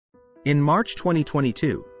In March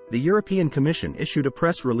 2022, the European Commission issued a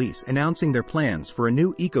press release announcing their plans for a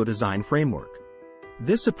new ecodesign framework.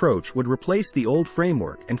 This approach would replace the old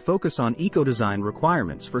framework and focus on ecodesign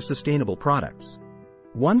requirements for sustainable products.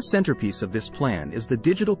 One centerpiece of this plan is the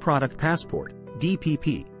Digital Product Passport,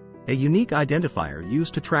 DPP, a unique identifier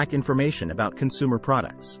used to track information about consumer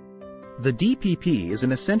products. The DPP is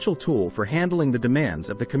an essential tool for handling the demands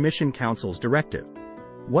of the Commission Council's directive.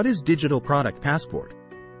 What is Digital Product Passport?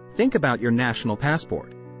 Think about your national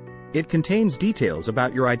passport. It contains details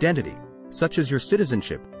about your identity, such as your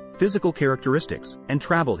citizenship, physical characteristics, and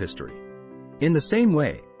travel history. In the same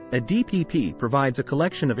way, a DPP provides a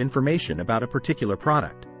collection of information about a particular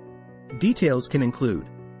product. Details can include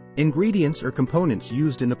ingredients or components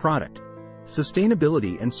used in the product,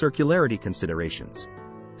 sustainability and circularity considerations,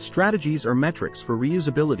 strategies or metrics for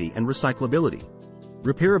reusability and recyclability,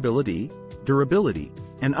 repairability, durability,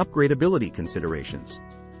 and upgradability considerations,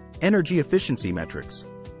 energy efficiency metrics,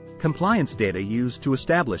 compliance data used to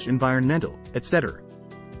establish environmental, etc.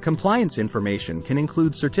 Compliance information can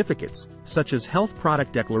include certificates, such as health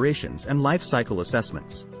product declarations and life cycle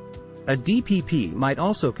assessments. A DPP might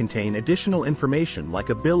also contain additional information like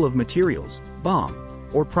a bill of materials, BOM,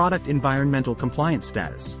 or product environmental compliance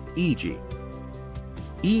status, e.g.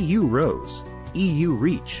 EU RoHS, EU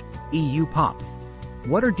REACH, EU POP.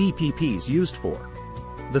 What are DPPs used for?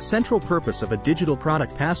 The central purpose of a digital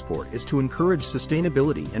product passport is to encourage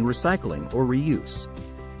sustainability and recycling or reuse.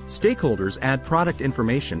 Stakeholders add product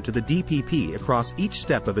information to the DPP across each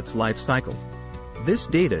step of its life cycle. This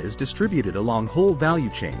data is distributed along whole value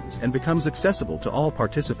chains and becomes accessible to all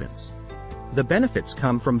participants. The benefits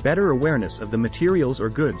come from better awareness of the materials or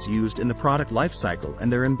goods used in the product life cycle and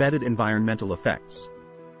their embedded environmental effects.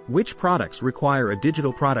 Which products require a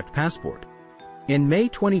digital product passport? In May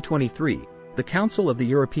 2023, the Council of the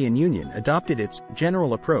European Union adopted its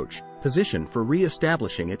general approach position for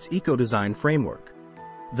re-establishing its ecodesign framework.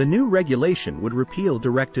 The new regulation would repeal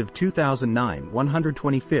Directive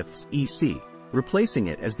 2009/125/EC, replacing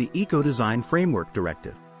it as the Ecodesign Framework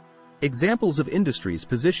Directive. Examples of industries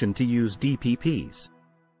positioned to use DPPs.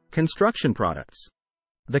 Construction products.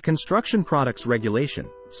 The Construction Products Regulation,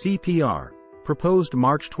 CPR, proposed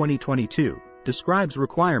March 2022, describes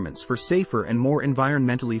requirements for safer and more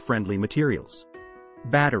environmentally friendly materials.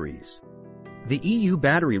 Batteries. The EU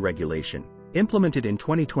Battery Regulation, implemented in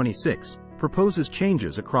 2026, proposes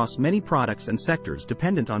changes across many products and sectors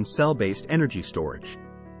dependent on cell-based energy storage.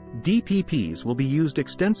 DPPs will be used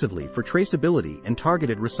extensively for traceability and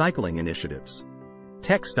targeted recycling initiatives.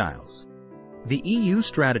 Textiles. The EU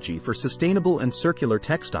Strategy for Sustainable and Circular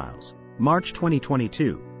Textiles, March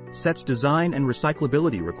 2022, sets design and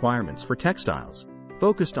recyclability requirements for textiles,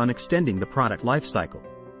 focused on extending the product life cycle.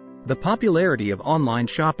 The popularity of online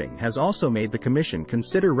shopping has also made the Commission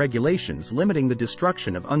consider regulations limiting the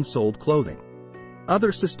destruction of unsold clothing.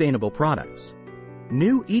 Other sustainable products.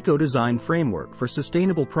 New Ecodesign Framework for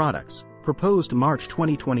Sustainable Products, proposed March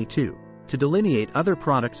 2022, to delineate other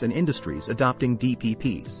products and industries adopting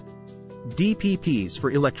DPPs. DPPs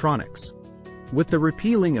for electronics. With the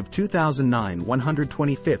repealing of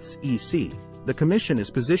 2009/125/EC, the Commission is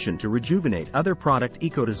positioned to rejuvenate other product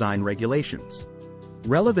ecodesign regulations.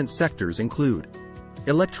 Relevant sectors include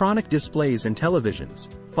electronic displays and televisions,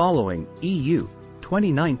 following EU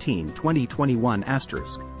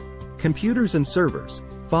 2019-2021*, computers and servers,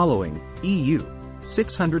 following EU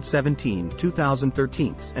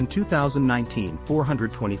 617/2013 and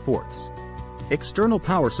 2019/424, external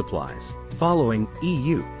power supplies, following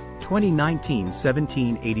EU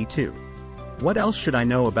 2019-1782. What else should I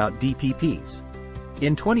know about DPPs?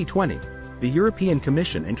 In 2020, the European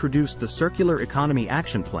Commission introduced the Circular Economy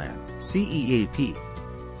Action Plan, CEAP.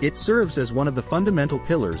 It serves as one of the fundamental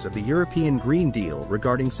pillars of the European Green Deal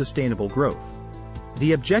regarding sustainable growth.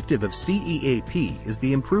 The objective of CEAP is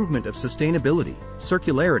the improvement of sustainability,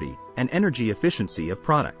 circularity, and energy efficiency of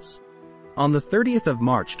products. On the 30th of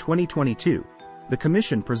March 2022, the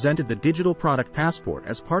Commission presented the Digital Product Passport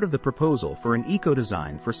as part of the proposal for an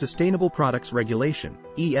Ecodesign for Sustainable Products Regulation,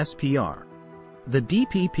 ESPR. The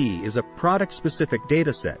DPP is a product-specific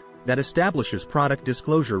dataset that establishes product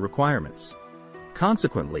disclosure requirements.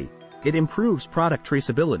 Consequently, it improves product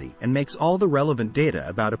traceability and makes all the relevant data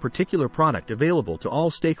about a particular product available to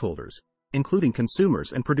all stakeholders, including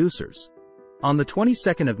consumers and producers. On the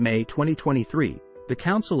 22nd of May 2023, the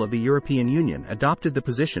Council of the European Union adopted the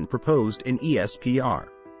position proposed in ESPR.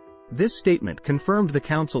 This statement confirmed the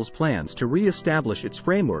Council's plans to re-establish its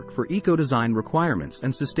framework for ecodesign requirements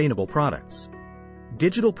and sustainable products.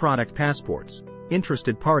 Digital Product Passports,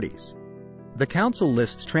 Interested Parties. The Council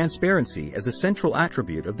lists transparency as a central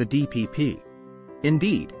attribute of the DPP.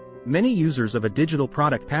 Indeed, Many users of a digital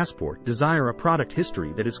product passport desire a product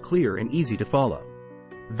history that is clear and easy to follow.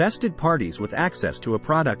 Vested parties with access to a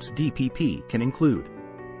product's DPP can include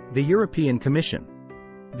the European Commission,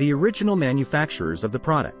 the original manufacturers of the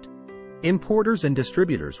product, importers and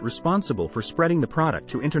distributors responsible for spreading the product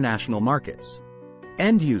to international markets,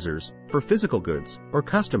 end users, for physical goods, or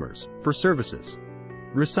customers, for services,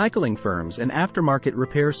 recycling firms and aftermarket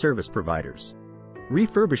repair service providers,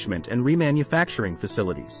 refurbishment and remanufacturing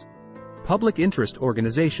facilities, public interest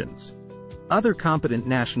organizations, other competent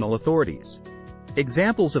national authorities.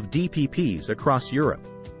 Examples of DPPs across Europe.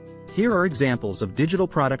 Here are examples of digital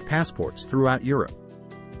product passports throughout Europe.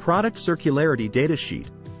 Product Circularity Data Sheet,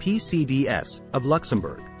 PCDS, of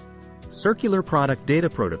Luxembourg. Circular Product Data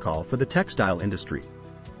Protocol for the textile industry.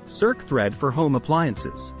 CircThread for home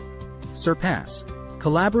appliances. Surpass,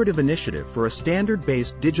 collaborative initiative for a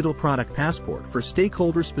standard-based digital product passport for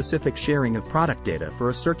stakeholder-specific sharing of product data for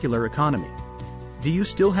a circular economy. Do you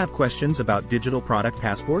still have questions about digital product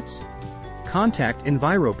passports? Contact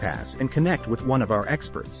EnviroPass and connect with one of our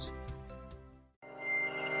experts.